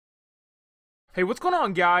Hey, what's going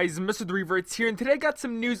on, guys? MrTheRevertz here, and today I got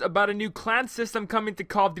some news about a new clan system coming to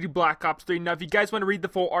Call of Duty Black Ops 3. Now, if you guys want to read the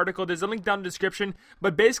full article, there's a link down in the description,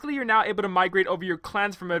 but basically you're now able to migrate over your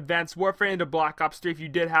clans from Advanced Warfare into Black Ops 3 if you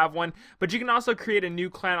did have one, but you can also create a new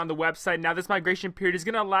clan on the website. Now, this migration period is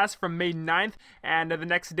going to last from May 9th, and the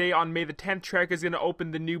next day on May the 10th, Treyarch is going to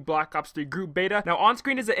open the new Black Ops 3 group beta. Now, on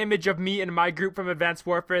screen is an image of me and my group from Advanced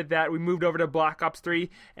Warfare that we moved over to Black Ops 3,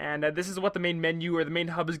 and this is what the main menu or the main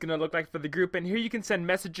hub is going to look like for the group, and here you can send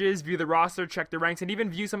messages, view the roster, check the ranks, and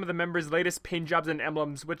even view some of the members' latest paint jobs and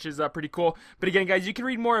emblems, which is pretty cool. But again, guys, you can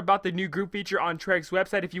read more about the new group feature on Treyarch's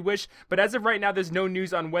website if you wish, but as of right now, there's no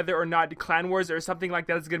news on whether or not Clan Wars or something like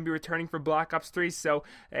that is going to be returning for Black Ops 3, so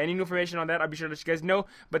any new information on that, I'll be sure to let you guys know.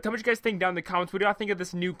 But tell me what you guys think down in the comments. What do y'all think of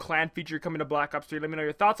this new clan feature coming to Black Ops 3? Let me know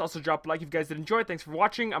your thoughts. Also, drop a like if you guys did enjoy. Thanks for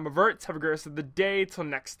watching. I'm MrTheRevertz. Have a great rest of the day. Till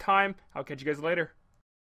next time, I'll catch you guys later.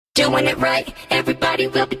 Doing it right, everybody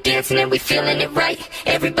will be dancing and we feeling it right.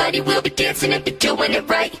 Everybody will be dancing and be doing it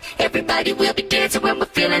right. Everybody will be dancing when we're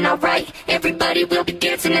feeling alright. Everybody will be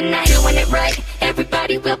dancing tonight. Doing it right,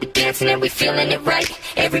 everybody will be dancing and we feeling it right.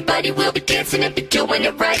 Everybody will be dancing and be doing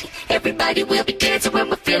it right. Everybody will be dancing when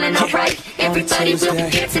we're feeling alright. Everybody will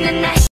be dancing tonight.